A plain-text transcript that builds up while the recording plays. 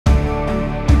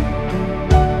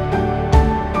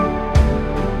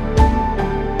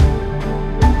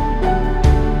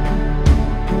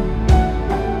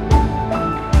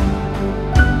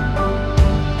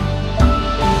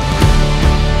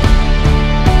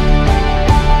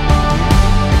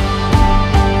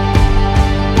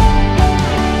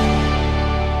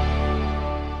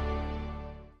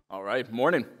right,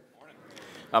 morning.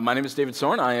 My name is David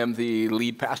Soren. I am the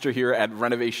lead pastor here at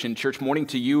Renovation Church. Morning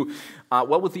to you.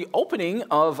 With the opening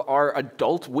of our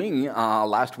adult wing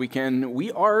last weekend,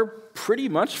 we are pretty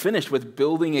much finished with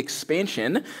building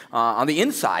expansion on the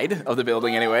inside of the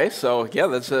building anyway. So yeah,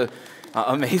 that's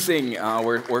amazing.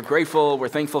 We're grateful. We're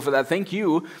thankful for that. Thank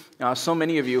you, so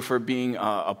many of you, for being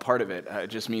a part of it.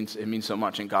 It means so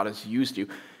much, and God has used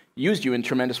you in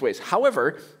tremendous ways.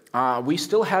 However, we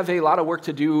still have a lot of work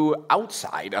to do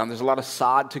outside. There's a lot of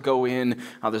sod to go in.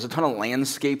 There's a ton of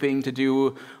landscaping to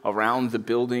do around the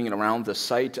building and around the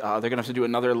site. They're going to have to do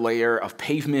another layer of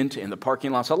pavement in the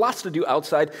parking lot. So lots to do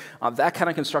outside. That kind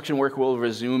of construction work will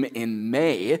resume in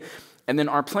May. And then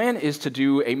our plan is to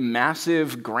do a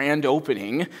massive grand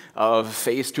opening of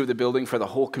phase 2 of the building for the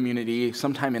whole community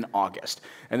sometime in August.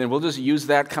 And then we'll just use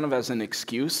that kind of as an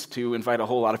excuse to invite a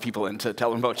whole lot of people in to tell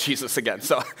them about Jesus again.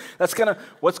 So that's kind of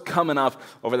what's coming up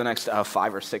over the next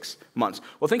 5 or 6 months.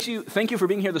 Well, thank you for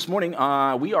being here this morning.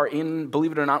 We are in,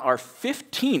 believe it or not, our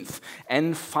 15th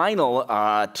and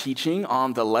final teaching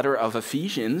on the letter of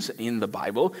Ephesians in the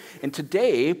Bible. And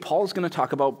today, Paul's going to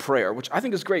talk about prayer, which I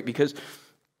think is great because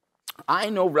I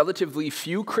know relatively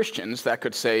few Christians that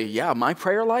could say, yeah, my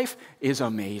prayer life is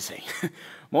amazing.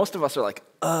 Most of us are like,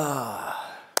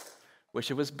 wish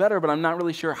it was better, but I'm not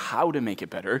really sure how to make it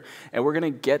better. And we're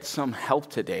going to get some help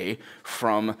today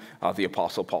from the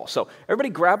Apostle Paul. So everybody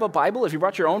grab a Bible. If you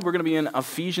brought your own, we're going to be in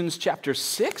Ephesians chapter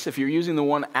 6. If you're using the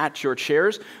one at your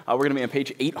chairs, we're going to be on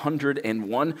page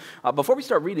 801. Before we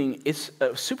start reading, it's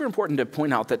super important to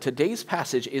point out that today's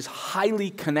passage is highly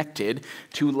connected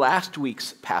to last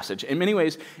week's passage. In many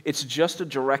ways, it's just a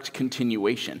direct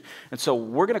continuation. And so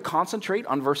we're going to concentrate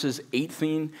on verses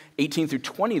 18 through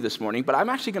 20 this morning, but I'm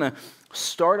actually going to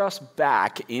start us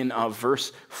back in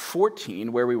verse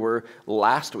 14 where we were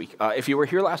last week. If you were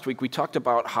here last week, we talked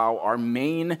about how our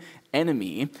main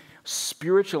enemy,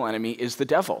 spiritual enemy, is the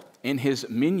devil and his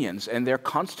minions, and they're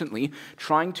constantly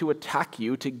trying to attack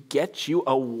you to get you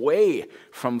away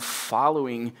from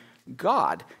following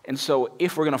God. And so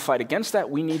if we're going to fight against that,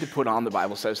 we need to put on, the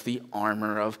Bible says, the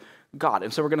armor of God.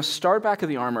 And so we're going to start back at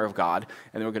the armor of God,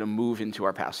 and then we're going to move into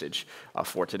our passage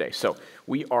for today. So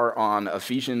we are on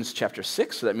Ephesians chapter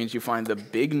 6, so that means you find the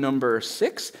big number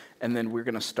 6, and then we're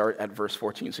going to start at verse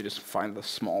 14, so just find the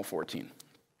small 14.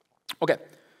 Okay,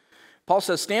 Paul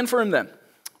says, "Stand firm then,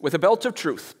 with a belt of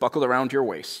truth buckled around your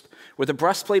waist, with a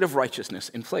breastplate of righteousness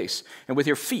in place, and with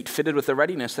your feet fitted with the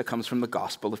readiness that comes from the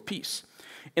gospel of peace.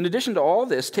 In addition to all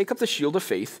this, take up the shield of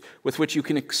faith with which you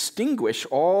can extinguish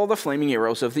all the flaming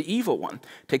arrows of the evil one.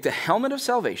 Take the helmet of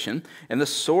salvation and the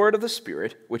sword of the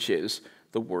Spirit, which is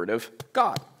the word of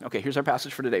God." Okay, here's our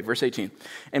passage for today, verse 18.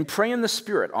 "And pray in the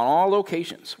Spirit on all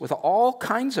occasions, with all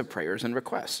kinds of prayers and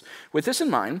requests. With this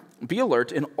in mind, be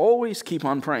alert and always keep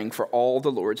on praying for all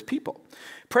the Lord's people.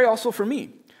 Pray also for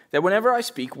me, that whenever I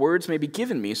speak, words may be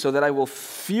given me, so that I will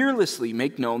fearlessly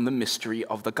make known the mystery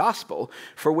of the gospel,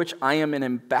 for which I am an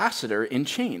ambassador in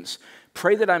chains.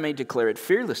 Pray that I may declare it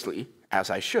fearlessly, as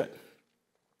I should."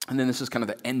 And then this is kind of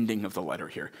the ending of the letter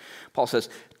here. Paul says,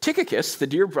 "Tychicus, the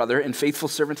dear brother and faithful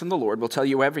servant in the Lord, will tell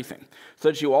you everything, so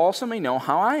that you also may know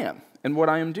how I am and what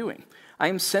I am doing. I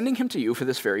am sending him to you for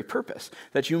this very purpose,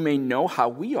 that you may know how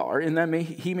we are, and that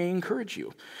he may encourage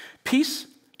you. Peace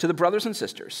to the brothers and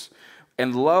sisters,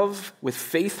 and love with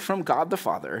faith from God the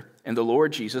Father and the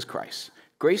Lord Jesus Christ.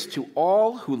 Grace to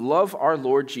all who love our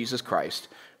Lord Jesus Christ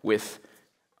with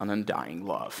an undying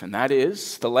love." And that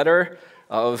is the letter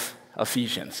of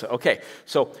Ephesians. Okay,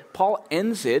 so Paul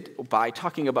ends it by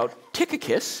talking about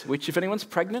Tychicus, which, if anyone's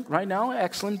pregnant right now,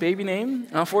 excellent baby name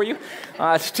for you.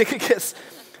 Tychicus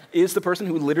is the person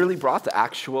who literally brought the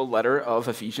actual letter of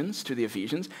Ephesians to the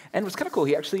Ephesians. And what's kind of cool,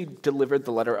 he actually delivered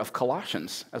the letter of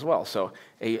Colossians as well. So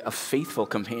a faithful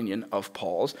companion of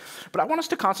Paul's. But I want us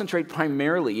to concentrate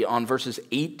primarily on verses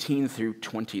 18 through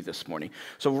 20 this morning.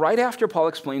 So right after Paul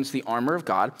explains the armor of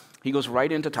God, he goes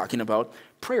right into talking about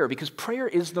prayer, because prayer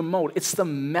is the mode. It's the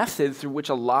method through which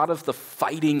a lot of the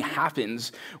fighting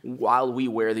happens while we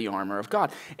wear the armor of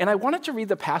God. And I wanted to read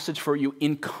the passage for you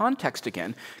in context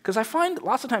again, because I find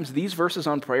lots of times these verses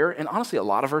on prayer, and honestly a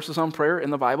lot of verses on prayer in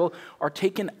the Bible, are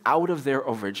taken out of their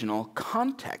original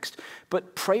context.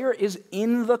 But prayer is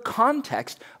in the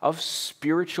context of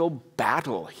spiritual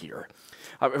battle here.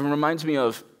 It reminds me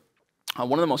of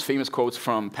one of the most famous quotes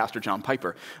from Pastor John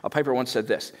Piper. Piper once said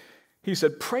this. He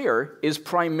said, "Prayer is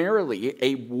primarily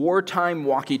a wartime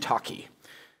walkie-talkie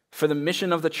for the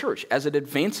mission of the church as it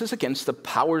advances against the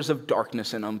powers of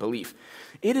darkness and unbelief.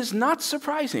 It is not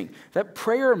surprising that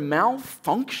prayer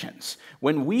malfunctions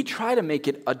when we try to make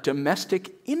it a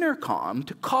domestic intercom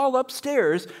to call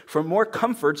upstairs for more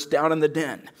comforts down in the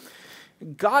den.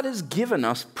 God has given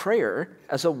us prayer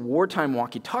as a wartime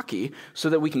walkie-talkie so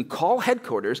that we can call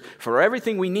headquarters for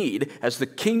everything we need as the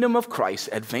kingdom of Christ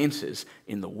advances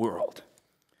in the world.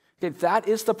 Okay, that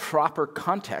is the proper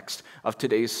context of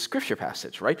today's scripture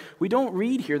passage, right? We don't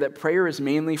read here that prayer is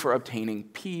mainly for obtaining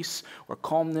peace or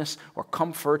calmness or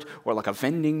comfort or like a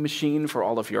vending machine for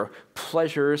all of your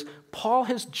pleasures. Paul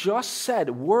has just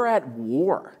said we're at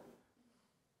war.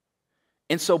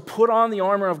 And so put on the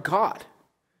armor of God.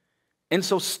 And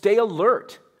so stay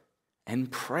alert and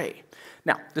pray.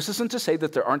 Now, this isn't to say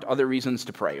that there aren't other reasons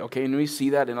to pray, okay? And we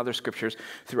see that in other scriptures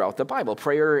throughout the Bible.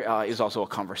 Prayer is also a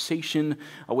conversation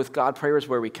with God. Prayer is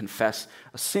where we confess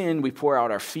a sin, we pour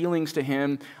out our feelings to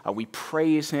Him, we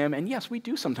praise Him. And yes, we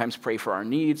do sometimes pray for our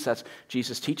needs. That's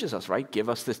Jesus teaches us, right? Give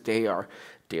us this day our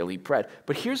daily bread.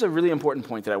 But here's a really important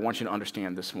point that I want you to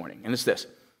understand this morning, and it's this.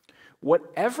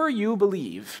 Whatever you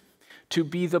believe to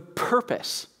be the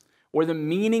purpose or the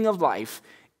meaning of life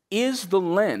is the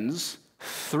lens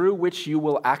through which you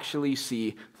will actually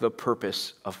see the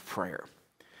purpose of prayer.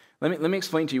 Let me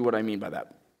explain to you what I mean by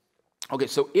that. Okay,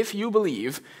 so if you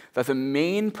believe that the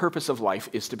main purpose of life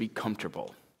is to be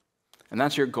comfortable, and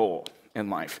that's your goal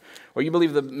in life, or you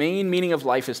believe the main meaning of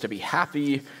life is to be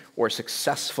happy or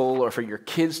successful, or for your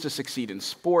kids to succeed in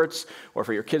sports, or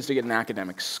for your kids to get an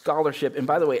academic scholarship, and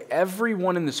by the way,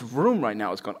 everyone in this room right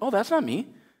now is going, oh, that's not me.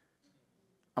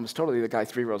 I was totally the guy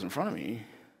 3 rows in front of me,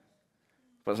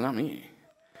 but it's not me.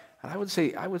 And I would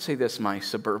say this, my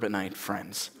suburbanite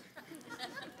friends.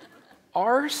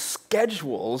 Our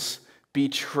schedules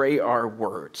betray our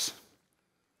words.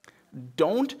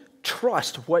 Don't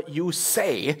trust what you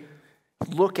say,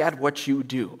 look at what you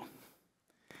do.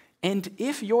 And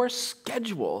if your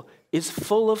schedule is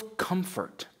full of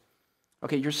comfort,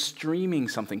 okay, you're streaming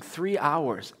something 3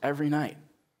 hours every night.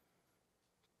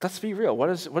 Let's be real, what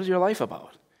is your life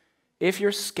about? If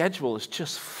your schedule is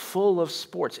just full of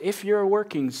sports, if you're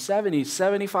working 70,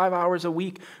 75 hours a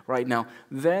week right now,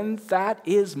 then that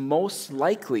is most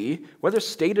likely, whether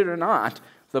stated or not,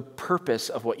 the purpose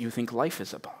of what you think life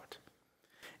is about.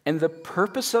 And the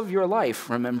purpose of your life,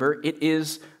 remember, it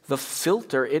is the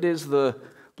filter, it is the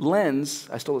lens.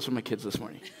 I stole this from my kids this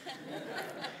morning.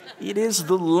 It is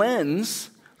the lens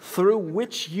through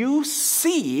which you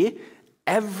see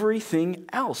everything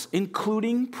else,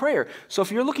 including prayer. So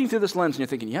if you're looking through this lens and you're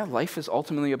thinking, yeah, life is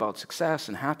ultimately about success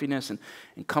and happiness and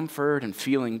comfort and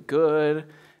feeling good,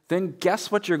 then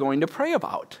guess what you're going to pray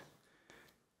about?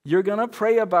 You're going to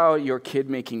pray about your kid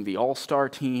making the all-star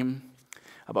team,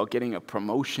 about getting a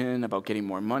promotion, about getting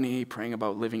more money, praying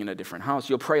about living in a different house.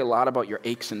 You'll pray a lot about your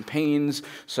aches and pains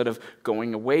sort of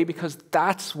going away because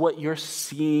that's what you're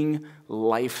seeing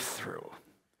life through.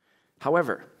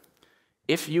 However,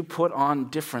 if you put on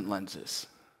different lenses,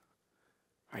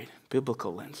 right,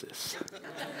 biblical lenses.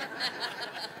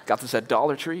 Got this at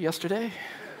Dollar Tree yesterday.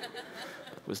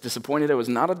 Was disappointed it was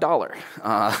not $1.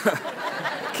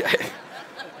 Okay.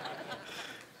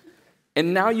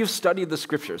 And now you've studied the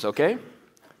scriptures, okay?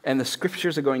 And the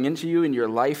scriptures are going into you and your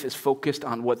life is focused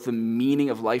on what the meaning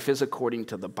of life is according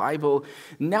to the Bible.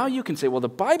 Now you can say, well, the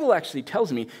Bible actually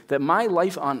tells me that my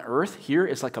life on earth here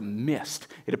is like a mist.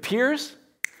 It appears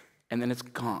and then it's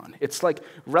gone. It's like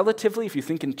relatively, if you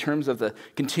think in terms of the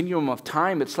continuum of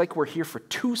time, it's like we're here for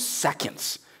 2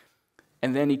 seconds.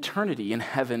 And then eternity in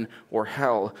heaven or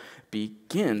hell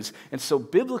begins. And so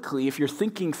biblically, if you're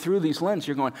thinking through these lenses,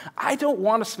 you're going, I don't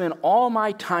want to spend all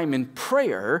my time in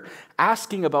prayer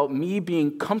asking about me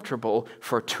being comfortable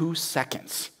for 2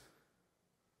 seconds.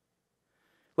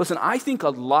 Listen, I think a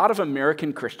lot of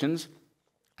American Christians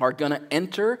are going to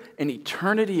enter an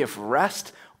eternity of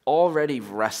rest already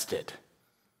rested.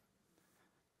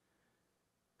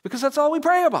 Because that's all we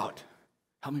pray about.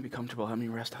 Help me be comfortable, help me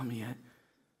rest, help me.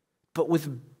 But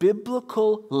with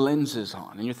biblical lenses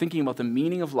on, and you're thinking about the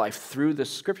meaning of life through the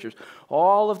scriptures,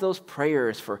 all of those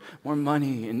prayers for more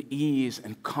money and ease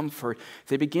and comfort,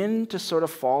 they begin to sort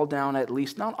of fall down at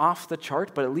least, not off the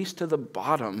chart, but at least to the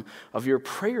bottom of your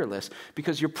prayer list,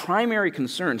 because your primary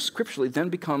concern scripturally then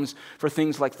becomes for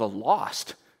things like the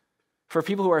lost, for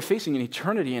people who are facing an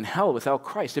eternity in hell without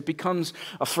Christ. It becomes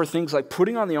for things like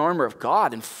putting on the armor of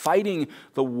God and fighting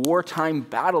the wartime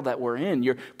battle that we're in.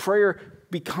 Your prayer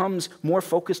becomes more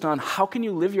focused on how can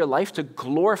you live your life to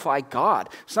glorify God.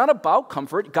 It's not about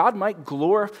comfort. God might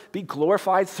be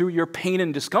glorified through your pain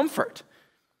and discomfort.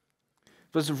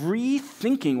 It's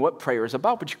rethinking what prayer is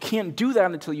about, but you can't do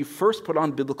that until you first put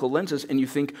on biblical lenses and you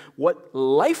think what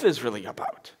life is really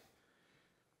about.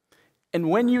 And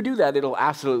when you do that, it'll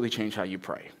absolutely change how you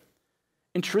pray.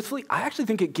 And truthfully, I actually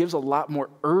think it gives a lot more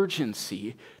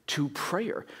urgency to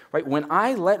prayer, right? When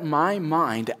I let my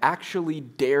mind actually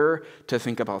dare to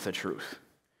think about the truth.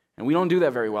 And we don't do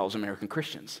that very well as American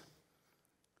Christians.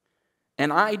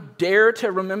 And I dare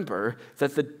to remember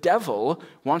that the devil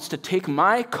wants to take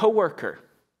my coworker,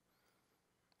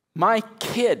 my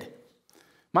kid,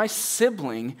 my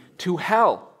sibling to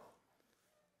hell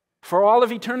for all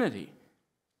of eternity.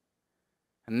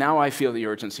 And now I feel the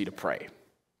urgency to pray,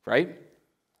 right?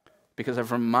 Because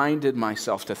I've reminded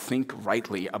myself to think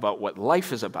rightly about what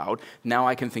life is about. Now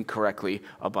I can think correctly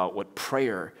about what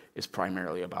prayer is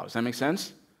primarily about. Does that make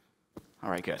sense? All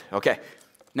right, good. Okay.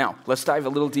 Now, let's dive a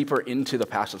little deeper into the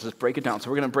passage. Let's break it down. So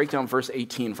we're going to break down verse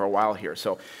 18 for a while here.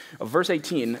 So verse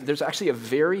 18, there's actually a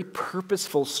very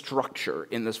purposeful structure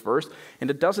in this verse, and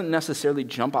it doesn't necessarily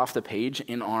jump off the page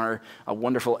in our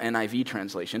wonderful NIV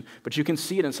translation, but you can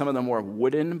see it in some of the more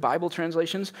wooden Bible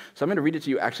translations. So I'm going to read it to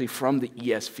you actually from the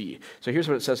ESV. So here's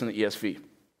what it says in the ESV.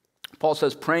 Paul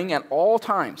says, praying at all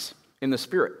times in the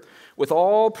Spirit, with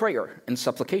all prayer and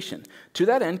supplication. To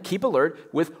that end, keep alert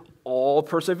with all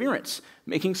perseverance,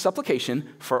 making supplication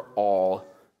for all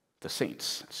the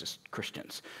saints. It's just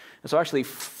Christians. And so actually,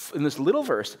 in this little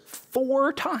verse,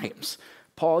 4 times,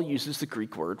 Paul uses the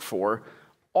Greek word for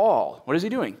all. What is he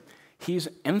doing? He's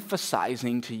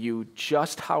emphasizing to you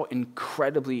just how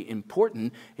incredibly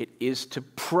important it is to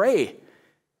pray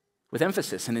with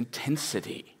emphasis and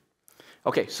intensity.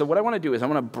 Okay, so what I want to do is I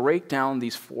want to break down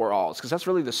these 4 alls, because that's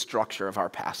really the structure of our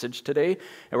passage today.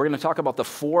 And we're going to talk about the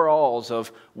 4 alls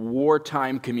of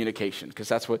wartime communication, because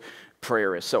that's what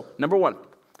prayer is. So, number 1,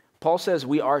 Paul says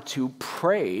we are to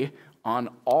pray on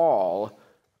all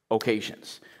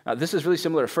occasions. This is really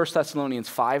similar to 1 Thessalonians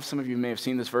 5. Some of you may have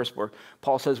seen this verse where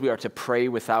Paul says we are to pray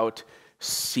without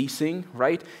ceasing,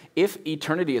 right? If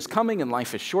eternity is coming and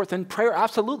life is short, then prayer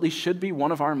absolutely should be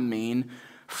one of our main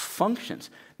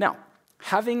functions. Now,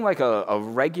 having like a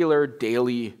regular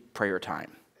daily prayer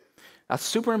time, that's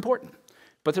super important.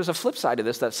 But there's a flip side to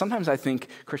this that sometimes I think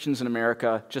Christians in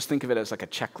America just think of it as like a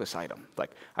checklist item. Like,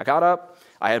 I got up,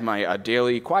 I had my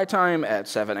daily quiet time at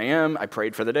 7 a.m., I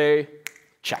prayed for the day,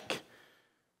 check.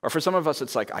 Or for some of us,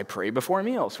 it's like, I pray before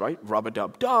meals, right?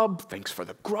 Rub-a-dub-dub, thanks for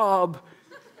the grub,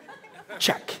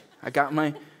 check. I got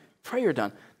my prayer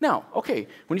done. Now, okay,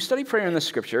 when you study prayer in the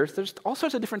scriptures, there's all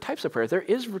sorts of different types of prayer. There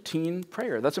is routine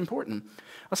prayer. That's important.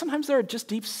 Sometimes there are just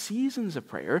deep seasons of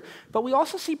prayer, but we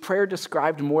also see prayer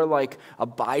described more like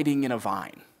abiding in a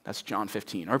vine. That's John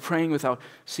 15. Or praying without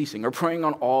ceasing, or praying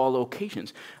on all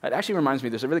occasions. It actually reminds me,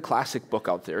 there's a really classic book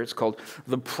out there. It's called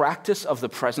The Practice of the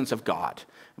Presence of God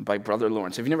by Brother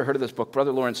Lawrence. If you've never heard of this book,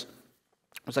 Brother Lawrence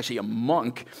was actually a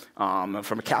monk from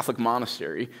a Catholic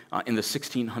monastery in the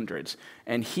 1600s.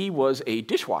 And he was a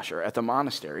dishwasher at the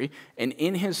monastery. And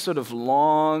in his sort of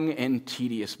long and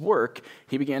tedious work,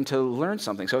 he began to learn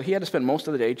something. So he had to spend most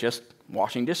of the day just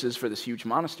washing dishes for this huge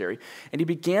monastery. And he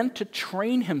began to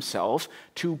train himself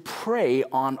to pray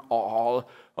on all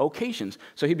occasions.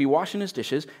 So he'd be washing his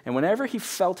dishes, and whenever he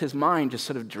felt his mind just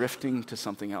sort of drifting to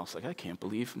something else, like, I can't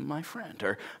believe my friend,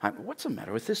 or what's the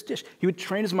matter with this dish? He would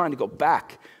train his mind to go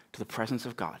back to the presence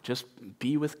of God. Just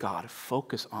be with God,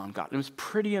 focus on God. And it was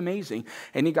pretty amazing,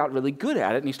 and he got really good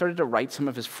at it, and he started to write some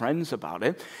of his friends about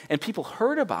it, and people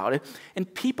heard about it,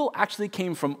 and people actually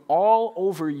came from all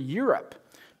over Europe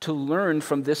to learn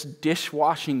from this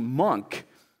dishwashing monk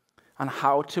on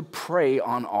how to pray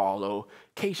on all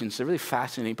occasions. It's a really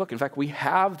fascinating book. In fact, we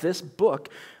have this book.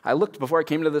 I looked before I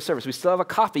came to the service. We still have a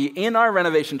copy in our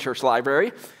Renovation Church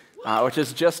library, which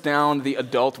is just down the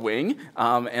adult wing.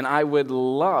 And I would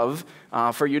love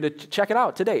for you to check it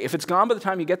out today. If it's gone by the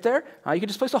time you get there, you can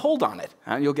just place a hold on it,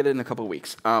 and you'll get it in a couple of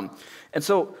weeks. And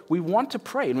so we want to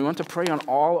pray, and we want to pray on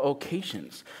all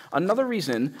occasions. Another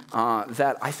reason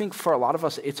that I think for a lot of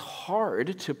us it's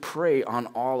hard to pray on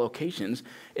all occasions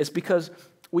is because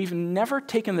we've never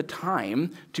taken the time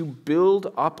to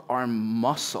build up our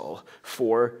muscle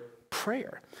for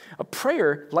prayer. A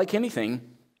prayer, like anything,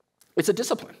 it's a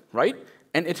discipline, right?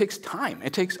 And it takes time.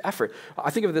 It takes effort.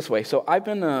 I think of it this way. So I've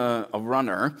been a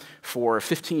runner for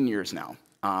 15 years now.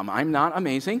 I'm not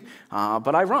amazing,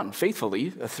 but I run faithfully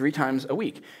 3 times a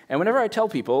week. And whenever I tell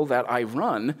people that I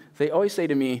run, they always say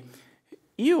to me,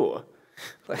 ew.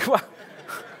 Like, what?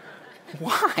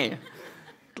 Why?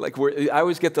 Like, I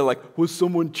always get the, like, was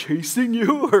someone chasing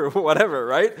you or whatever,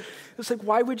 right? It's like,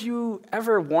 why would you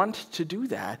ever want to do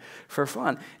that for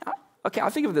fun? Okay,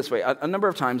 I'll think of it this way. A number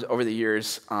of times over the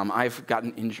years, I've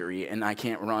gotten injury and I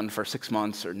can't run for 6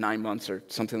 months or 9 months or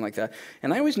something like that.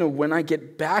 And I always know when I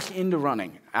get back into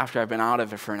running after I've been out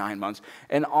of it for 9 months,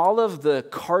 and all of the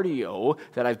cardio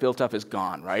that I've built up is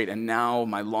gone, right? And now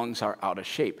my lungs are out of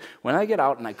shape. When I get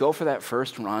out and I go for that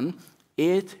first run,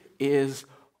 it is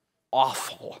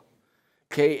awful.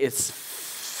 Okay, it's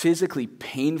physically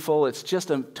painful. It's just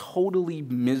a totally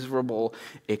miserable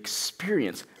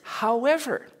experience.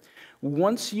 However,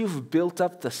 once you've built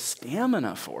up the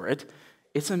stamina for it,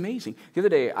 it's amazing. The other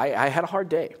day, I had a hard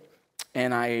day,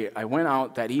 and I went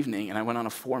out that evening, and I went on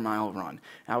a 4-mile run.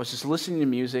 And I was just listening to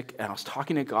music, and I was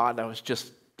talking to God, and I was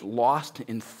just lost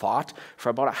in thought for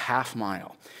about a half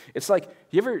mile. It's like,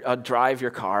 you ever drive your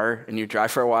car, and you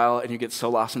drive for a while, and you get so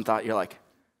lost in thought, you're like,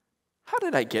 how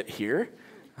did I get here?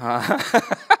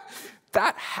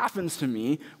 That happens to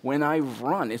me when I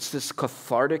run. It's this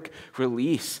cathartic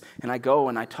release, and I go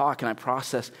and I talk and I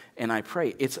process and I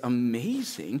pray. It's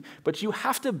amazing, but you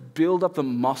have to build up the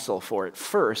muscle for it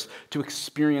first to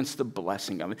experience the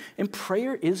blessing of it. And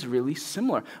prayer is really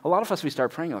similar. A lot of us, we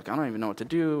start praying like, I don't even know what to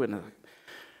do, and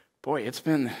boy, it's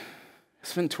been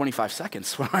 25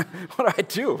 seconds. What do I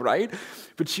do, right?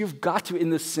 But you've got to, in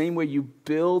the same way, you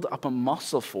build up a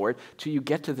muscle for it till you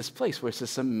get to this place where it's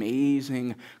this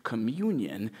amazing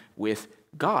communion with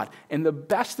God. And the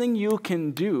best thing you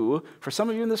can do, for some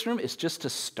of you in this room, is just to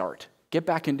start. Get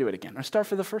back and do it again. Or start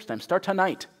for the first time. Start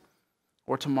tonight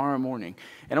or tomorrow morning.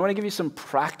 And I want to give you some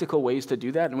practical ways to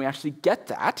do that, and we actually get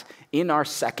that in our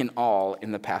second all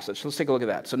in the passage. So let's take a look at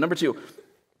that. So number 2,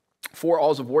 4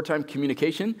 alls of wartime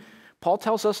communication. Paul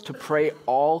tells us to pray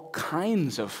all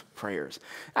kinds of prayers.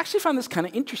 I actually find this kind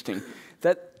of interesting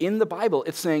that in the Bible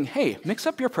it's saying, hey, mix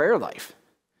up your prayer life.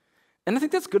 And I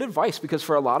think that's good advice because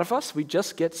for a lot of us, we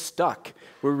just get stuck.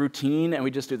 We're routine and we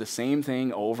just do the same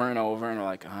thing over and over and we're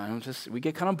like, we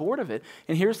get kind of bored of it.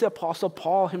 And here's the Apostle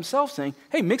Paul himself saying,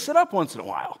 hey, mix it up once in a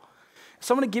while.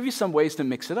 So I'm going to give you some ways to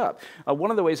mix it up. One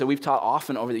of the ways that we've taught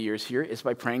often over the years here is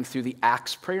by praying through the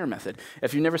Acts prayer method.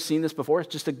 If you've never seen this before,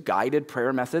 it's just a guided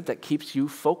prayer method that keeps you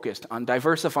focused on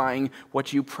diversifying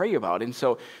what you pray about. And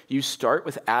so you start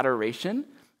with adoration,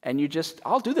 and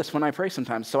I'll do this when I pray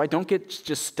sometimes, so I don't get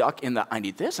just stuck in I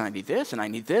need this, and I need this, and I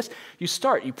need this.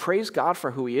 You praise God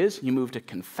for who he is. You move to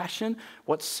confession.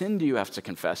 What sin do you have to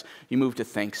confess? You move to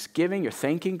thanksgiving. You're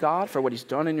thanking God for what he's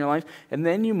done in your life. And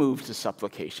then you move to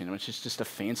supplication, which is just a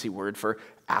fancy word for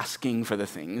asking for the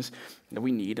things that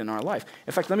we need in our life.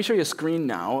 In fact, let me show you a screen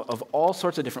now of all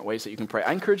sorts of different ways that you can pray.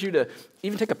 I encourage you to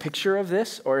even take a picture of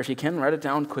this, or if you can, write it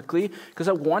down quickly, because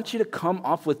I want you to come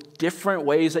up with different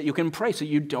ways that you can pray so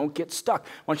you don't get stuck.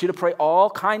 I want you to pray all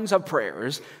kinds of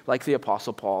prayers like the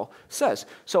Apostle Paul says.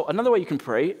 So another way you can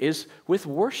pray is with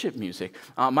worship music.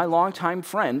 My longtime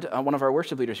friend, one of our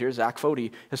worship leaders here, Zach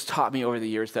Fody, has taught me over the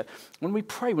years that when we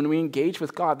pray, when we engage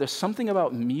with God, there's something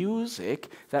about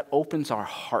music that opens our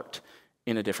heart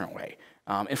in a different way.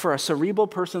 And for a cerebral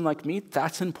person like me,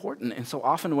 that's important. And so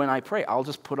often when I pray, I'll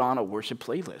just put on a worship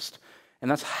playlist.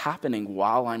 And that's happening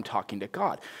while I'm talking to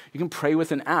God. You can pray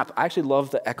with an app. I actually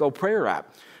love the Echo Prayer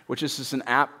app, which is just an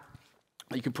app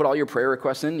you can put all your prayer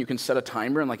requests in. You can set a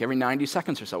timer, and like every 90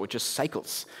 seconds or so, it just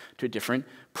cycles to a different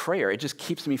prayer. It just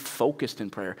keeps me focused in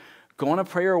prayer. Go on a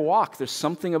prayer walk. There's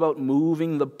something about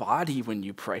moving the body when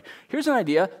you pray. Here's an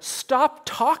idea. Stop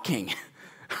talking.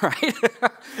 Right?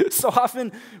 So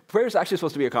often, prayer is actually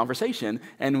supposed to be a conversation,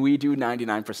 and we do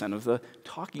 99% of the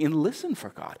talking and listen for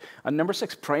God. Number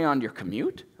 6, pray on your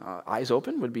commute. Eyes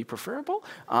open would be preferable.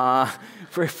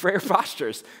 For prayer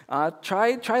postures,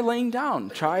 try laying down.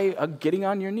 Try getting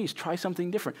on your knees. Try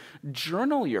something different.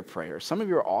 Journal your prayers. Some of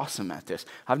you are awesome at this.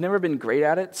 I've never been great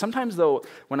at it. Sometimes, though,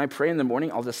 when I pray in the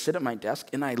morning, I'll just sit at my desk,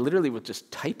 and I literally will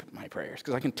just type my prayers,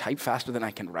 because I can type faster than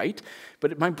I can write.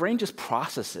 But my brain just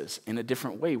processes in a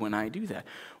different way when I do that.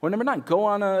 Or number 9, go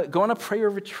on a prayer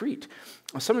retreat.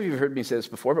 Some of you have heard me say this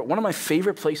before, but one of my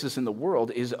favorite places in the world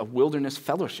is a wilderness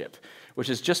fellowship, which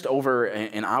is just over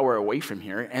an hour away from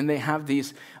here. And they have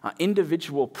these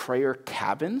individual prayer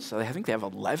cabins. I think they have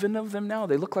 11 of them now.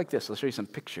 They look like this. I'll show you some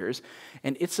pictures.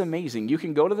 And it's amazing. You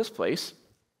can go to this place.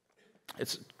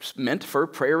 It's meant for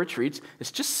prayer retreats.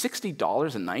 It's just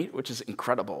 $60 a night, which is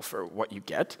incredible for what you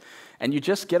get. And you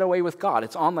just get away with God.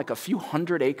 It's on like a few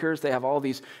hundred acres. They have all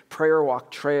these prayer walk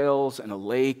trails and a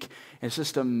lake. And it's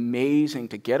just amazing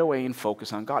to get away and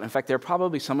focus on God. In fact, there are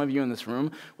probably some of you in this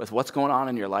room with what's going on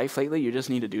in your life lately. You just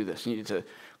need to do this. You need to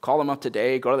call them up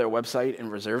today, go to their website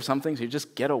and reserve something. So you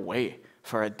just get away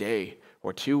for a day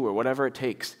or two or whatever it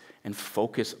takes and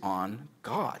focus on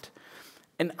God.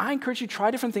 And I encourage you to try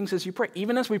different things as you pray,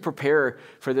 even as we prepare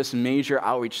for this major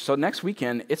outreach. So next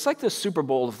weekend, it's like the Super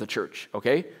Bowl of the church,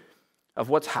 okay, of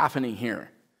what's happening here.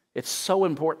 It's so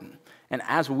important. And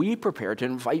as we prepare to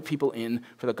invite people in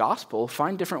for the gospel,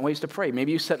 find different ways to pray.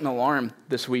 Maybe you set an alarm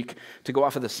this week to go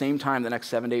off at the same time the next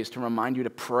 7 days to remind you to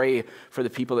pray for the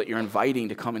people that you're inviting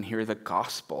to come and hear the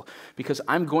gospel. Because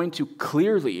I'm going to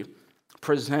clearly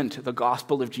present the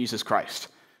gospel of Jesus Christ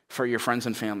for your friends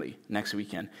and family next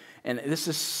weekend. And this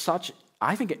is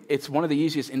I think it's one of the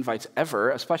easiest invites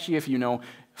ever, especially if you know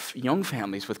young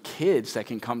families with kids that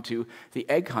can come to the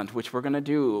egg hunt, which we're going to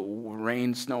do,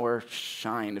 rain, snow, or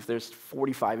shine. If there's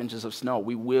 45 inches of snow,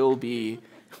 we will be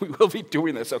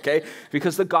doing this, okay?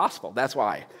 Because the gospel, that's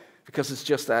why. Because it's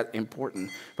just that important.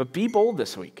 But be bold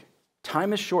this week.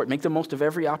 Time is short. Make the most of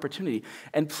every opportunity.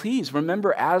 And please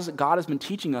remember, as God has been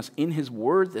teaching us in his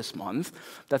word this month,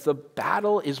 that the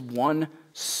battle is won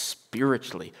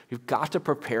spiritually. You've got to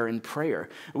prepare in prayer.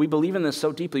 We believe in this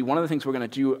so deeply. One of the things we're going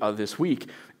to do this week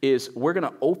is we're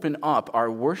going to open up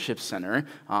our worship center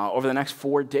over the next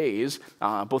 4 days,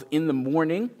 both in the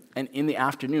morning and in the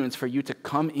afternoons, for you to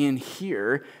come in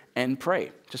here and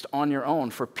pray, just on your own,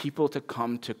 for people to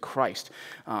come to Christ.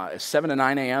 7 to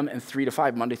 9 a.m. and 3 to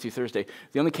 5, Monday through Thursday.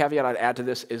 The only caveat I'd add to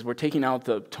this is we're taking out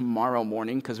the tomorrow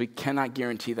morning because we cannot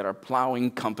guarantee that our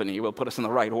plowing company will put us in the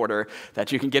right order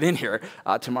that you can get in here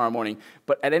tomorrow morning.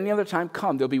 But at any other time,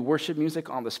 come. There'll be worship music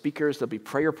on the speakers. There'll be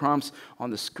prayer prompts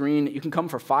on the screen. You can come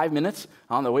for 5 minutes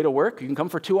on the way to work. You can come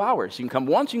for 2 hours. You can come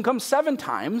once. You can come 7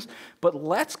 times. But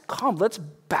let's come. Let's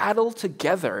battle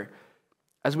together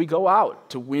as we go out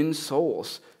to win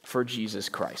souls for Jesus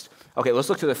Christ. Okay, let's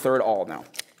look to the third all now.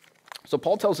 So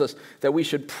Paul tells us that we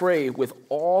should pray with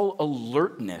all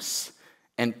alertness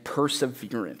and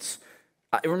perseverance.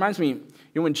 It reminds me,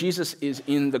 when Jesus is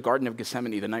in the Garden of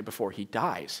Gethsemane the night before he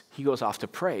dies, he goes off to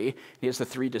pray. He has the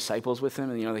 3 disciples with him,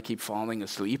 and they keep falling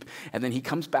asleep. And then he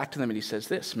comes back to them and he says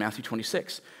this, Matthew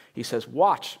 26. He says,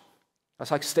 watch. That's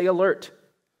like stay alert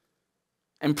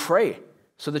and pray,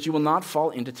 so that you will not fall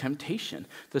into temptation.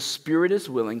 The spirit is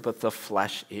willing, but the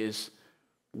flesh is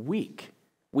weak.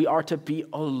 We are to be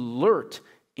alert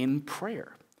in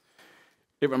prayer.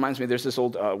 It reminds me, there's this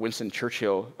old Winston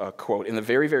Churchill quote. In the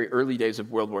very, very early days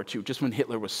of World War II, just when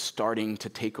Hitler was starting to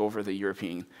take over the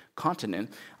European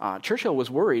continent, Churchill was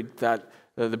worried that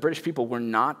the British people were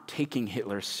not taking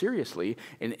Hitler seriously.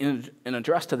 And in an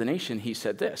address to the nation, he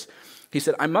said this. He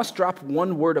said, I must drop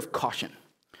one word of caution.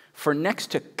 For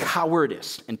next to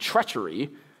cowardice and treachery,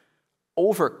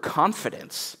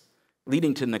 overconfidence,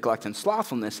 leading to neglect and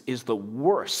slothfulness, is the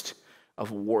worst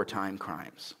of wartime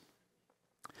crimes.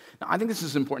 Now, I think this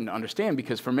is important to understand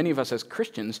because for many of us as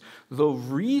Christians, the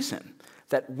reason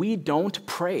that we don't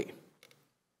pray,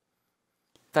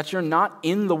 that you're not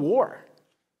in the war,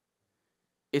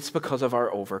 it's because of our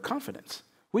overconfidence.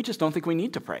 We just don't think we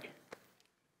need to pray.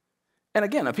 And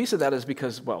again, a piece of that is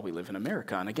because, we live in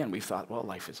America, and again, we've thought,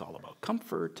 life is all about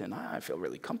comfort, and I feel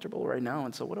really comfortable right now,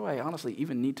 and so what do I honestly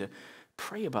even need to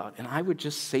pray about? And I would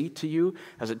just say to you,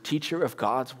 as a teacher of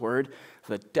God's word,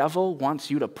 the devil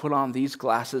wants you to put on these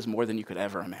glasses more than you could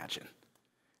ever imagine.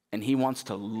 And he wants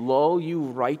to lull you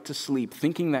right to sleep,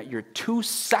 thinking that your 2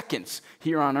 seconds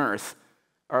here on earth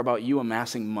are about you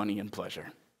amassing money and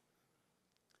pleasure.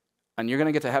 And you're going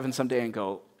to get to heaven someday and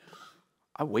go,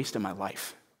 I wasted my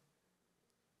life.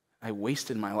 I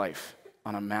wasted my life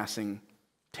on amassing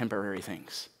temporary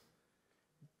things.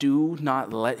 Do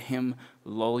not let him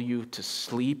lull you to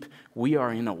sleep. We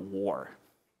are in a war.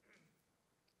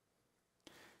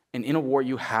 And in a war,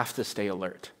 you have to stay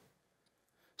alert.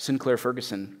 Sinclair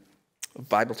Ferguson, a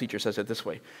Bible teacher, says it this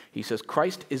way. He says,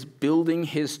 Christ is building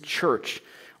his church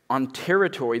on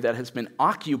territory that has been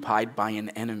occupied by an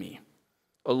enemy.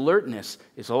 Alertness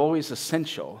is always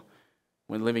essential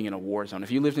when living in a war zone.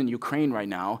 If you lived in Ukraine right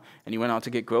now and you went out to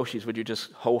get groceries, would you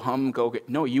just ho-hum, go get?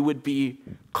 No, you would be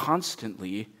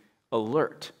constantly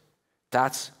alert.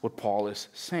 That's what Paul is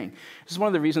saying. This is one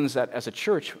of the reasons that as a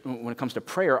church, when it comes to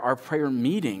prayer, our prayer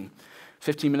meeting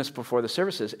 15 minutes before the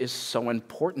services is so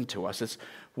important to us. It's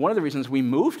one of the reasons we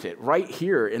moved it right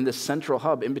here in this central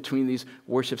hub in between these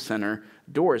worship center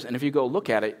doors. And if you go look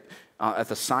at it, at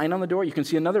the sign on the door, you can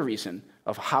see another reason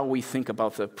of how we think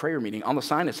about the prayer meeting. On the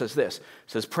sign, it says this. It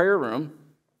says, prayer room,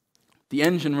 the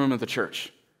engine room of the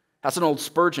church. That's an old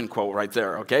Spurgeon quote right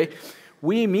there, okay?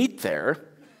 We meet there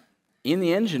in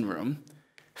the engine room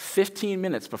 15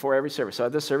 minutes before every service. So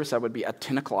at this service, I would be at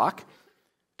 10 o'clock.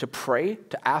 to pray,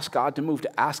 to ask God to move,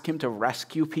 to ask him to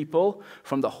rescue people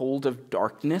from the hold of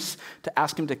darkness, to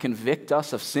ask him to convict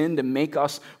us of sin, to make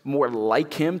us more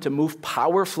like him, to move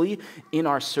powerfully in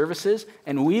our services.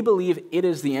 And we believe it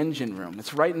is the engine room.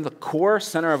 It's right in the core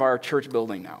center of our church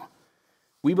building now.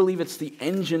 We believe it's the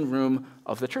engine room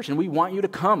of the church. And we want you to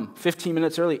come 15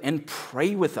 minutes early and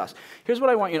pray with us. Here's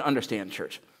what I want you to understand,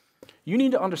 church. You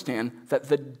need to understand that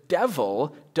the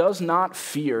devil does not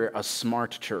fear a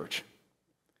smart church.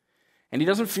 And he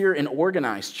doesn't fear an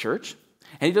organized church.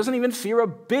 And he doesn't even fear a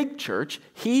big church.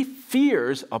 He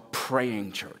fears a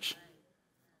praying church.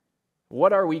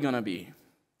 What are we going to be?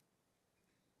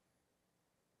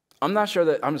 I'm not sure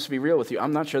that, I'm just to be real with you,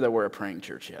 I'm not sure that we're a praying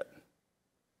church yet.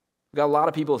 We've got a lot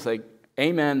of people who say,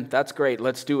 amen, that's great,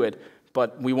 let's do it,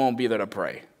 but we won't be there to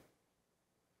pray.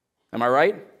 Am I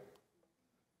right?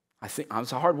 I think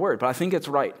it's a hard word, but I think it's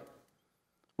right.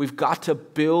 We've got to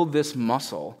build this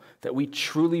muscle that we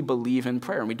truly believe in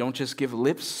prayer, and we don't just give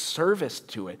lip service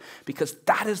to it, because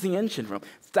that is the engine room.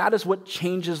 That is what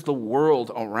changes the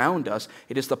world around us.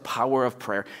 It is the power of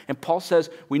prayer. And Paul says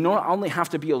we not only have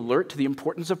to be alert to the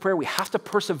importance of prayer, we have to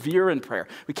persevere in prayer.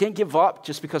 We can't give up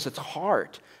just because it's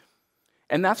hard.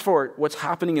 And that's for what's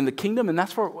happening in the kingdom, and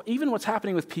that's for even what's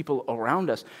happening with people around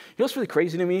us. You know what's really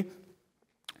crazy to me?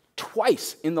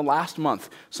 Twice in the last month,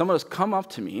 someone has come up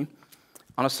to me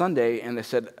on a Sunday, and they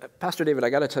said, Pastor David, I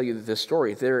got to tell you this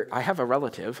story. I have a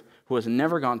relative who has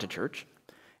never gone to church,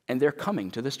 and they're coming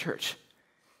to this church.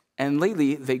 And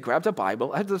lately, they grabbed a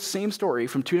Bible. I had the same story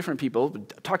from two different people,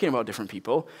 talking about different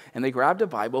people, and they grabbed a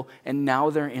Bible, and now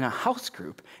they're in a house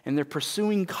group, and they're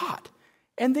pursuing God.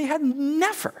 And they had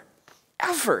never,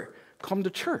 ever come to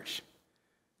church.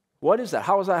 What is that?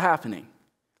 How is that happening?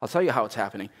 I'll tell you how it's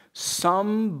happening.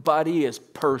 Somebody is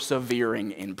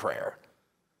persevering in prayer.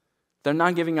 They're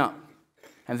not giving up.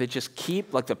 And they just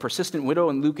keep, like the persistent widow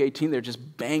in Luke 18, they're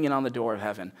just banging on the door of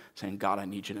heaven, saying, God, I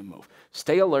need you to move.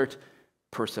 Stay alert,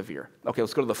 persevere. Okay,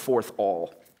 let's go to the fourth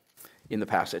all in the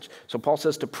passage. So Paul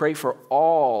says to pray for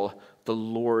all the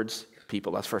Lord's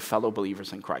people. That's for fellow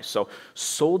believers in Christ. So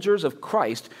soldiers of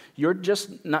Christ, you're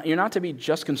not to be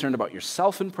just concerned about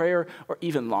yourself in prayer or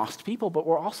even lost people, but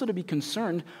we're also to be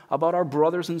concerned about our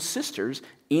brothers and sisters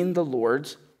in the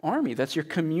Lord's army. That's your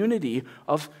community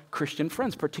of Christian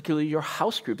friends, particularly your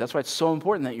house group. That's why it's so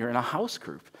important that you're in a house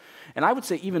group. And I would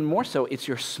say even more so, it's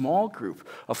your small group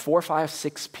of 4, 5,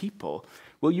 6 people.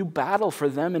 Will you battle for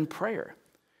them in prayer?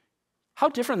 How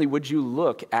differently would you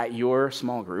look at your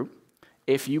small group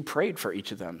if you prayed for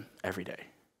each of them every day?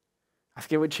 I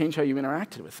think it would change how you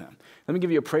interacted with them. Let me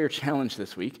give you a prayer challenge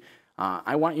this week.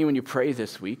 I want you, when you pray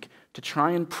this week, to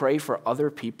try and pray for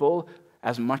other people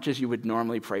as much as you would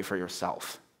normally pray for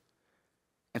yourself.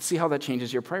 And see how that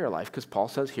changes your prayer life, because Paul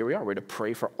says, here we are, we're to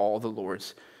pray for all the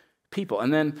Lord's people.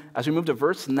 And then as we move to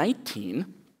verse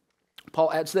 19,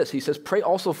 Paul adds this. He says, pray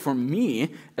also for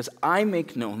me as I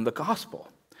make known the gospel.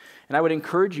 And I would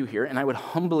encourage you here, and I would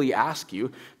humbly ask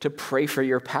you to pray for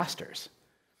your pastors.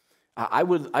 I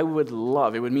would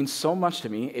love, it would mean so much to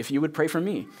me if you would pray for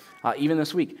me, even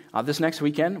this week. This next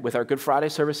weekend, with our Good Friday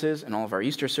services and all of our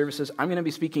Easter services, I'm going to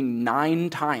be speaking 9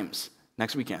 times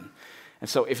next weekend. And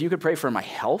so if you could pray for my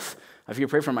health, if you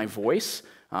could pray for my voice,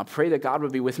 pray that God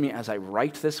would be with me as I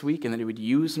write this week, and that he would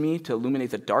use me to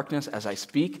illuminate the darkness as I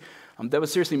speak. That would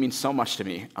seriously mean so much to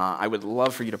me. I would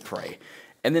love for you to pray.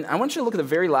 And then I want you to look at the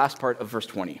very last part of verse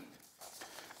 20.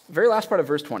 The very last part of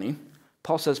verse 20,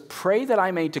 Paul says, pray that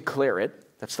I may declare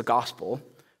it, that's the gospel,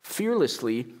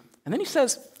 fearlessly. And then he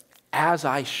says, as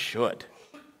I should.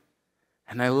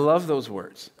 And I love those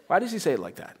words. Why does he say it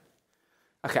like that?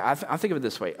 Okay, I think of it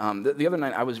this way. The other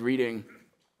night I was reading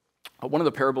one of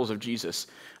the parables of Jesus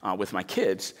with my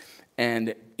kids,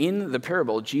 and in the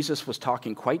parable, Jesus was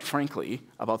talking quite frankly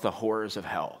about the horrors of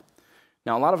hell.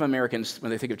 Now, a lot of Americans, when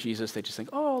they think of Jesus, they just think,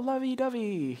 oh,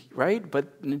 lovey-dovey, right?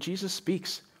 But Jesus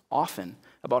speaks often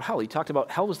about hell. He talked about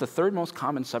hell was the 3rd most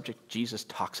common subject Jesus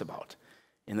talks about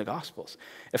in the Gospels.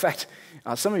 In fact,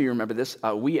 some of you remember this.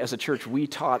 We as a church, we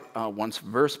taught once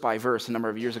verse by verse a number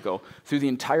of years ago through the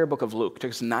entire book of Luke. It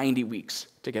took us 90 weeks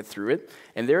to get through it.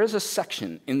 And there is a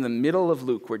section in the middle of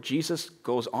Luke where Jesus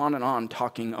goes on and on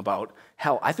talking about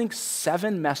hell. I think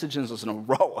 7 messages in a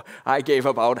row I gave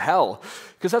about hell,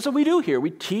 because that's what we do here.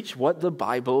 We teach what the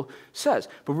Bible says.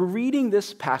 But we're reading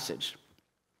this passage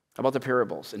about the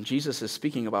parables, and Jesus is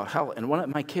speaking about hell. And one of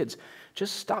my kids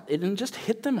just stopped it and just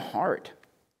hit them hard,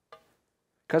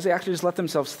 because they actually just let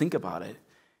themselves think about it.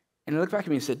 And they looked back at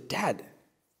me and said, Dad,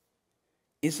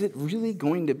 is it really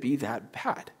going to be that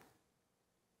bad?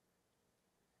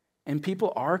 And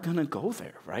people are going to go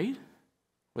there, right?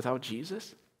 Without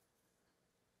Jesus?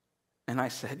 And I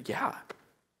said, yeah.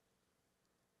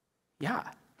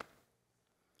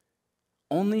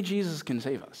 Only Jesus can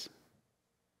save us.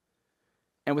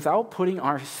 And without putting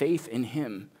our faith in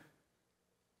him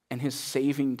and his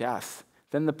saving death,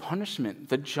 then the punishment,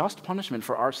 the just punishment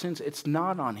for our sins, it's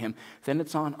not on him, then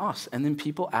it's on us. And then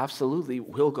people absolutely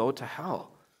will go to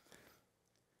hell.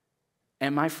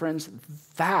 And my friends,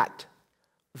 that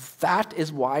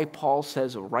is why Paul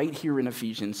says right here in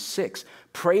Ephesians 6,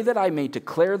 pray that I may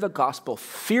declare the gospel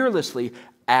fearlessly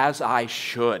as I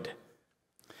should.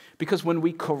 Because when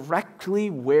we correctly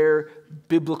wear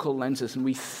biblical lenses and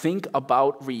we think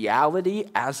about reality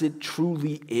as it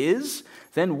truly is,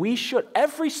 then we should,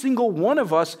 every single one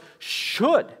of us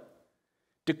should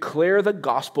declare the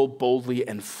gospel boldly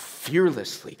and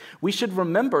fearlessly. We should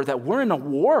remember that we're in a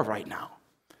war right now.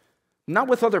 Not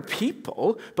with other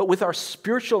people, but with our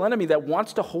spiritual enemy that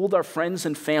wants to hold our friends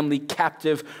and family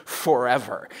captive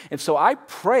forever. And so I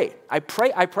pray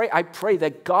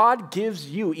that God gives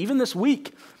you, even this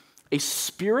week, a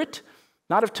spirit,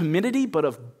 not of timidity, but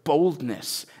of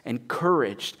boldness and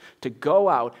courage to go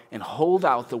out and hold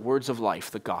out the words of life,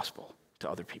 the gospel, to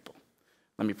other people.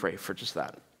 Let me pray for just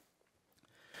that.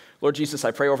 Lord Jesus,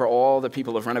 I pray over all the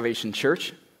people of Renovation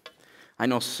Church. I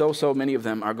know so many of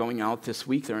them are going out this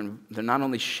week. They're not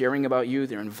only sharing about you,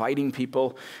 they're inviting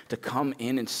people to come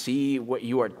in and see what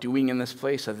you are doing in this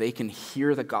place so they can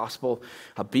hear the gospel,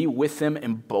 be with them,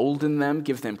 embolden them,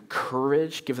 give them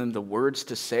courage, give them the words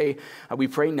to say. We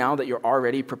pray now that you're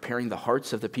already preparing the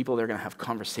hearts of the people they're going to have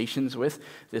conversations with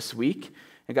this week.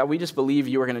 And God, we just believe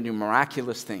you are going to do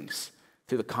miraculous things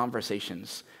through the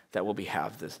conversations that we'll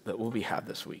have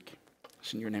this week.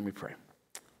 It's in your name we pray.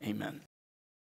 Amen.